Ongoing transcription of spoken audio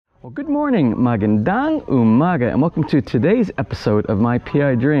Well, good morning, magandang umaga, and welcome to today's episode of My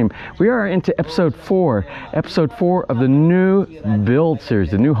PI Dream. We are into episode 4 of the new build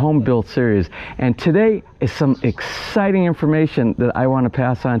series, the new home build series. And today is some exciting information that I want to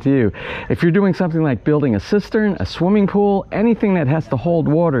pass on to you. If you're doing something like building a cistern, a swimming pool, anything that has to hold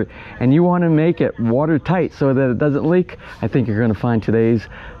water, and you want to make it watertight so that it doesn't leak, I think you're going to find today's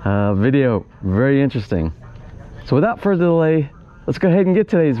video very interesting. So without further delay, let's go ahead and get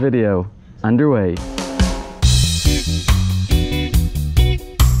today's video underway.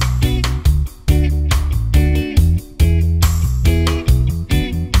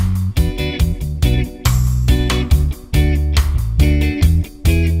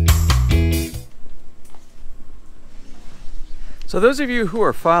 So those of you who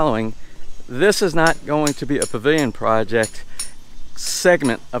are following, this is not going to be a pavilion project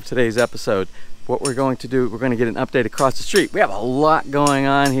segment of today's episode. What we're going to do, we're going to get an update across the street. We have a lot going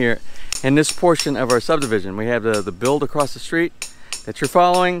on here in this portion of our subdivision. We have the build across the street that you're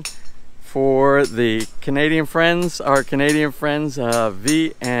following for the Canadian friends, our Canadian friends,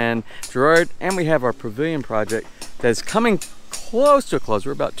 V and Gerard, and we have our pavilion project that is coming close to a close.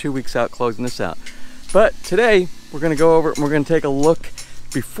 We're about 2 weeks out closing this out. But today we're going to go over and we're going to take a look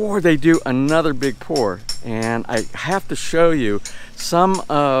before they do another big pour, and I have to show you some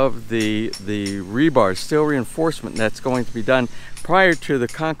of the rebar, steel reinforcement that's going to be done prior to the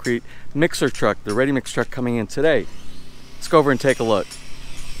concrete mixer truck, the ready mix truck coming in today. Let's go over and take a look.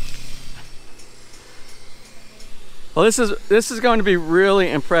 Well, this is going to be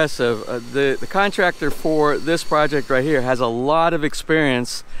really impressive. The contractor for this project right here has a lot of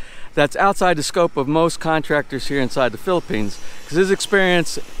experience that's outside the scope of most contractors here inside the Philippines, because his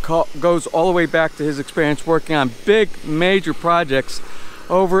experience goes all the way back to his experience working on big major projects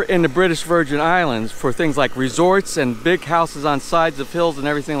over in the British Virgin Islands for things like resorts and big houses on sides of hills and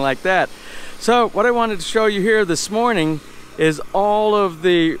everything like that. So what I wanted to show you here this morning is all of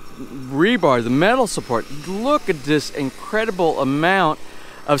the rebar, the metal support. Look at this incredible amount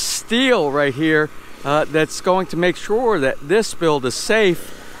of steel right here that's going to make sure that this build is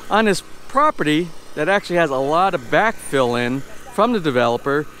safe on this property that actually has a lot of backfill in from the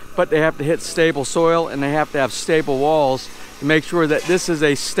developer, but they have to hit stable soil and they have to have stable walls to make sure that this is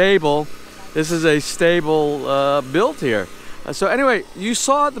a stable build here. So anyway, you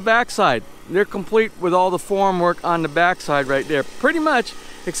saw the backside. They're complete with all the form work on the backside right there, pretty much,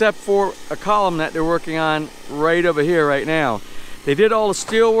 except for a column that they're working on right over here right now. They did all the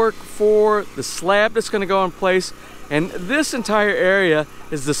steel work for the slab that's going to go in place. And this entire area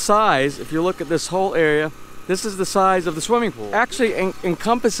is the size, if you look at this whole area, this is the size of the swimming pool. Actually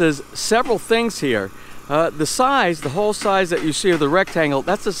encompasses several things here. The size, the whole size that you see of the rectangle,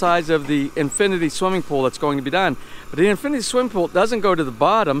 that's the size of the infinity swimming pool that's going to be done. But the infinity swimming pool doesn't go to the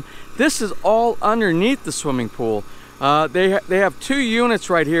bottom. This is all underneath the swimming pool. They have 2 units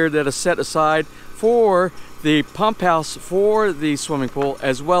right here that are set aside for the pump house for the swimming pool,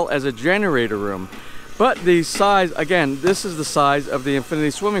 as well as a generator room. But the size, again, this is the size of the infinity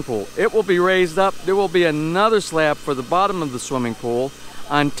swimming pool. It will be raised up. There will be another slab for the bottom of the swimming pool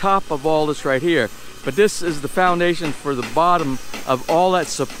on top of all this right here. But this is the foundation for the bottom of all that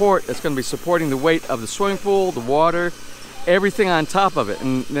support that's going to be supporting the weight of the swimming pool, the water, everything on top of it.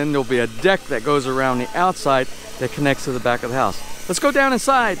 And then there'll be a deck that goes around the outside that connects to the back of the house. Let's go down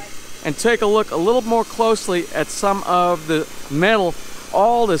inside and take a look a little more closely at some of the metal,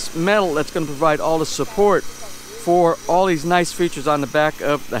 all this metal that's going to provide all the support for all these nice features on the back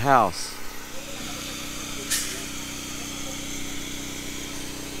of the house.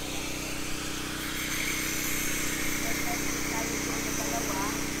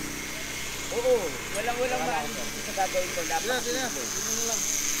 Walang maaaring sa gagawin ko. Dapat oo.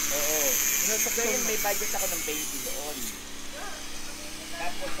 So yun, may budget ako ng 20 doon.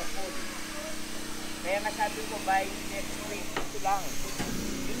 Tapos sa food. Kaya nga sabi ko, by next week, ito lang.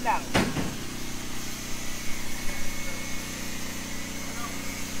 Yun lang.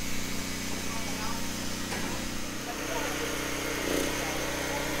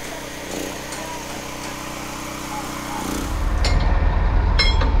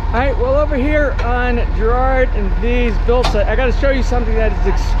 Alright, well over here on Gerard and V's build site, I got to show you something that is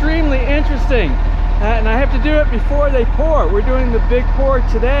extremely interesting. And I have to do it before they pour. We're doing the big pour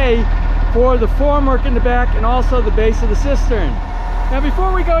today for the formwork in the back and also the base of the cistern. Now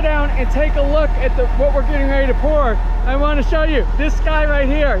before we go down and take a look at what we're getting ready to pour, I want to show you this guy right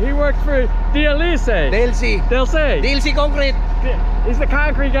here. He works for DLC Concrete. He's the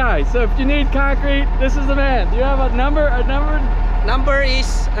concrete guy. So if you need concrete, this is the man. Do you have a number? Number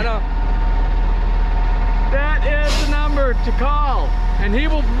is, ano? That is the number to call. and he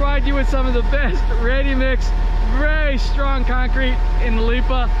will provide you with some of the best ready-mix, very strong concrete in the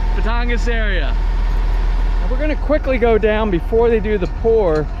Lipa, Batangas area. Now we're going to quickly go down before they do the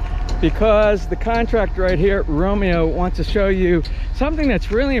pour, because the contractor right here, Romeo, wants to show you something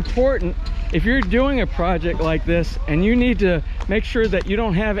that's really important if you're doing a project like this and you need to make sure that you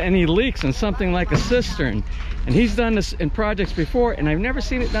don't have any leaks in something like a cistern. And he's done this in projects before, and I've never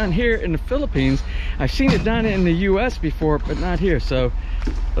seen it done here in the Philippines. I've seen it done in the US before, but not here. So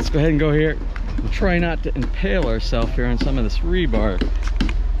let's go ahead and go here and try not to impale ourselves here on some of this rebar.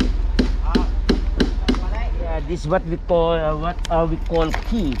 Yeah, this is what we call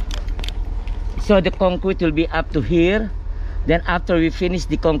key. So the concrete will be up to here. Then after we finish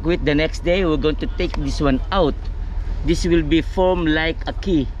the concrete, the next day we're going to take this one out. This will be formed like a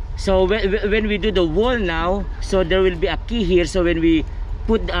key. So when we do the wall now, so there will be a key here. So when we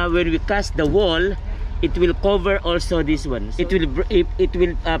put when we cast the wall, it will cover also this one. So it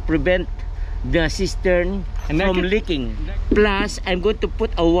will prevent the cistern from leaking. Plus, I'm going to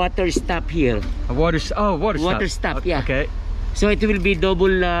put a water stop here. A water stop. Yeah. Okay. So it will be double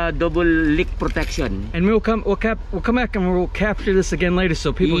leak protection. And we'll come back and we'll capture this again later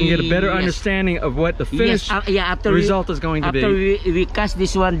so people can get a better understanding of what the finished result is going to be. After we cast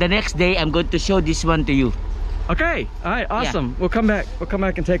this one, the next day I'm going to show this one to you. Okay, all right, awesome. Yeah. We'll come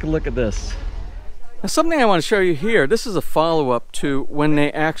back and take a look at this. Now, something I want to show you here, this is a follow-up to when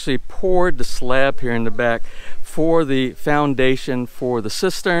they actually poured the slab here in the back for the foundation for the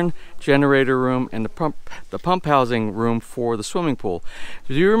cistern, generator room, and the pump housing room for the swimming pool.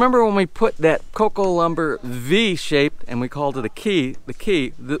 Do you remember when we put that cocoa lumber V shaped and we called it a key?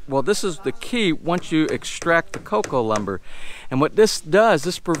 Well, this is the key once you extract the cocoa lumber. And what this does,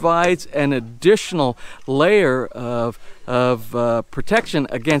 this provides an additional layer of protection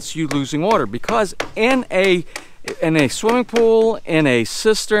against you losing water, because in a swimming pool, in a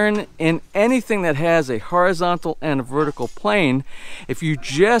cistern, in anything that has a horizontal and a vertical plane, if you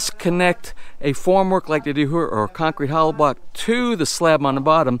just connect a formwork like they do here or a concrete hollow block to the slab on the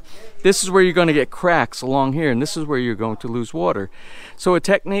bottom, this is where you're going to get cracks along here, and this is where you're going to lose water. So a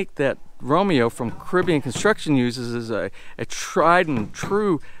technique that Romeo from Caribbean Construction uses is a tried and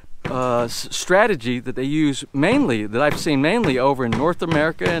true strategy that they use mainly, that I've seen mainly over in North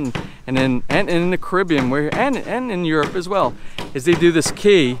America and in the Caribbean, and in Europe as well, is they do this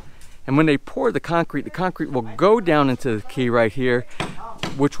key, and when they pour the concrete will go down into the key right here,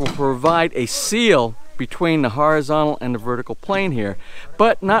 which will provide a seal between the horizontal and the vertical plane here.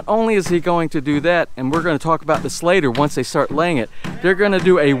 But not only is he going to do that, and we're going to talk about this later once they start laying it, they're going to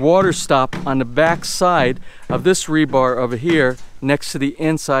do a water stop on the back side of this rebar over here next to the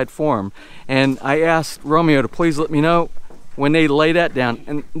inside form. And I asked Romeo to please let me know when they lay that down,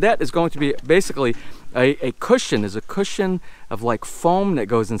 and that is going to be basically a cushion. Is a cushion of like foam that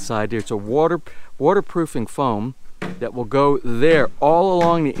goes inside there. It's a waterproofing foam that will go there all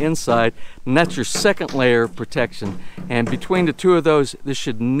along the inside, and that's your second layer of protection. And between the two of those, there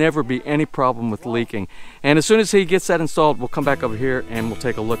should never be any problem with leaking. And as soon as he gets that installed, we'll come back over here and we'll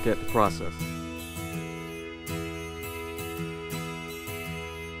take a look at the process.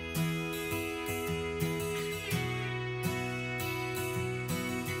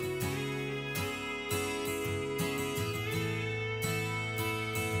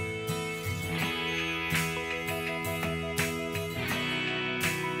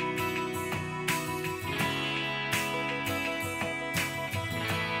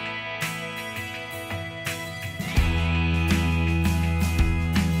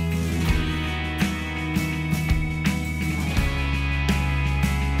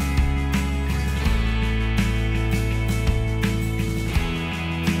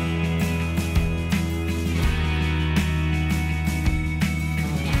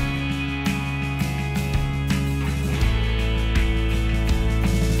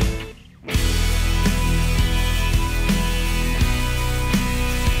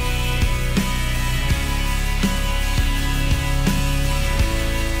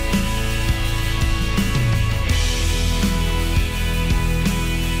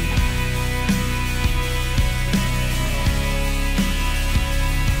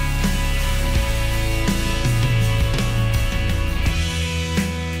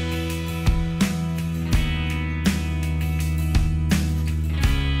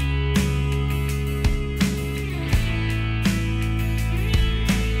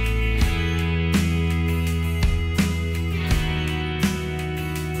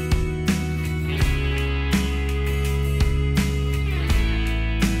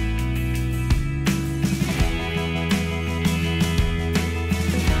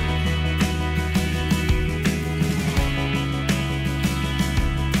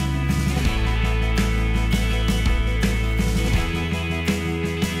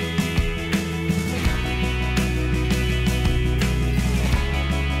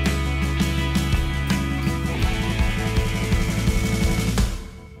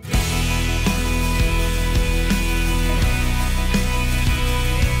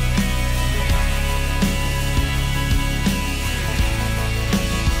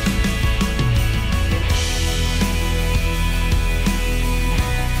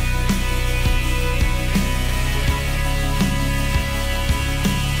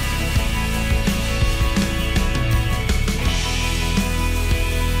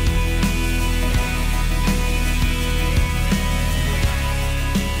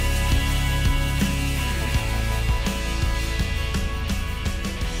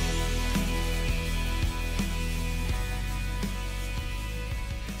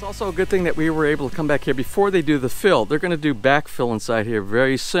 Also a good thing that we were able to come back here before they do the fill. They're going to do backfill inside here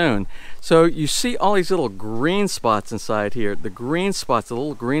very soon. So you see all these little green spots inside here. The green spots, the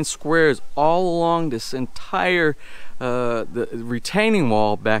little green squares all along this entire the retaining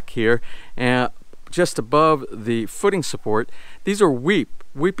wall back here, and just above the footing support. These are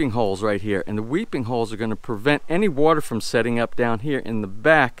weeping holes right here, and the weeping holes are going to prevent any water from setting up down here in the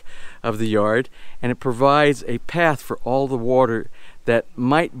back of the yard, and it provides a path for all the water that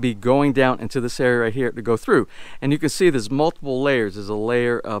might be going down into this area right here to go through. And you can see there's multiple layers. There's a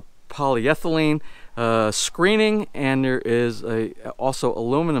layer of polyethylene screening, and there is also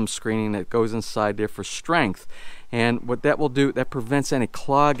aluminum screening that goes inside there for strength. And what that will do, that prevents any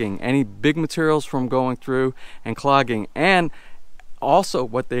clogging, any big materials from going through and clogging. And also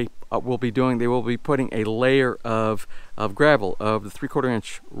what they will be doing, they will be putting a layer of gravel, of the 3/4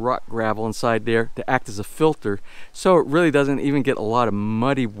 inch rock gravel inside there to act as a filter, so it really doesn't even get a lot of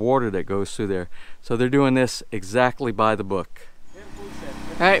muddy water that goes through there. So they're doing this exactly by the book.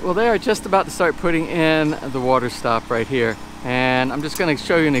 Alright, well, they are just about to start putting in the water stop right here, and I'm just going to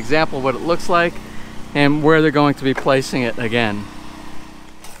show you an example of what it looks like and where they're going to be placing it again.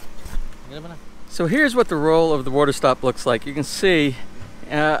 So here's what the roll of the water stop looks like. You can see,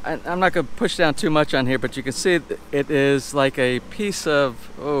 I'm not going to push down too much on here, but you can see it is like a piece of,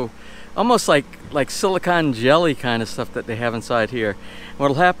 almost like silicone jelly kind of stuff that they have inside here. What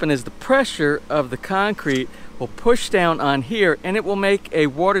will happen is the pressure of the concrete will push down on here, and it will make a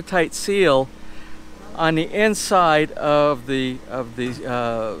watertight seal on the inside of the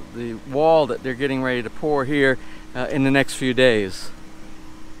wall that they're getting ready to pour here in the next few days.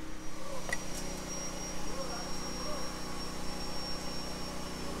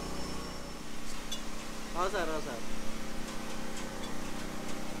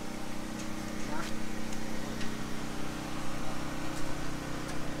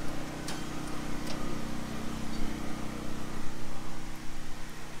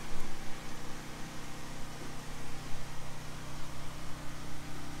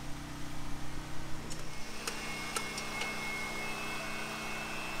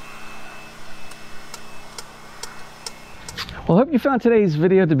 Well, I hope you found today's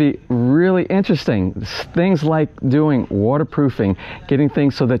video to be really interesting. Things like doing waterproofing, getting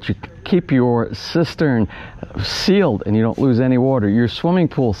things so that you keep your cistern sealed and you don't lose any water, your swimming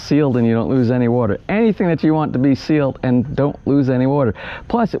pool sealed and you don't lose any water, anything that you want to be sealed and don't lose any water.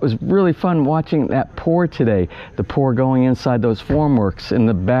 Plus, it was really fun watching that pour today, the pour going inside those formworks in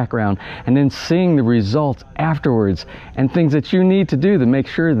the background, and then seeing the results afterwards and things that you need to do to make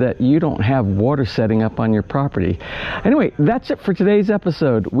sure that you don't have water setting up on your property. Anyway, that's it for today's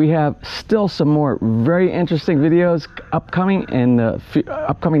episode. We have still some more very interesting videos upcoming in the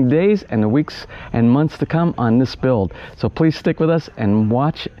upcoming days and the weeks and months to come on this build. So please stick with us and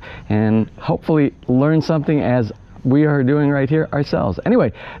watch and hopefully learn something as we are doing right here ourselves.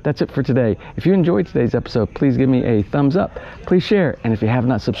 Anyway, that's it for today. If you enjoyed today's episode, please give me a thumbs up. Please share. And if you have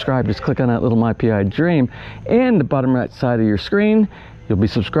not subscribed, just click on that little MPID dream in the bottom right side of your screen. You'll be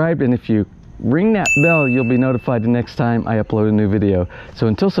subscribed, and if you ring that bell, you'll be notified the next time I upload a new video. So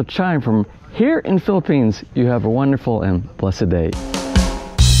until such time, from here in the Philippines, you have a wonderful and blessed day.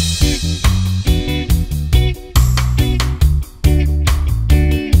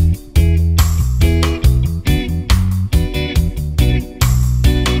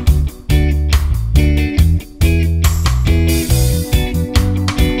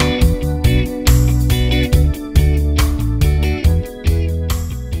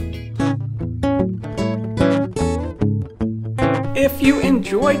 If you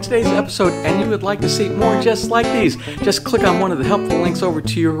enjoyed today's episode and you would like to see more just like these, just click on one of the helpful links over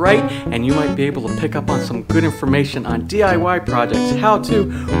to your right and you might be able to pick up on some good information on DIY projects, how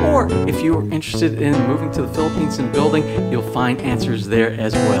to, or if you are interested in moving to the Philippines and building, you'll find answers there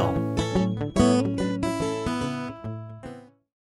as well.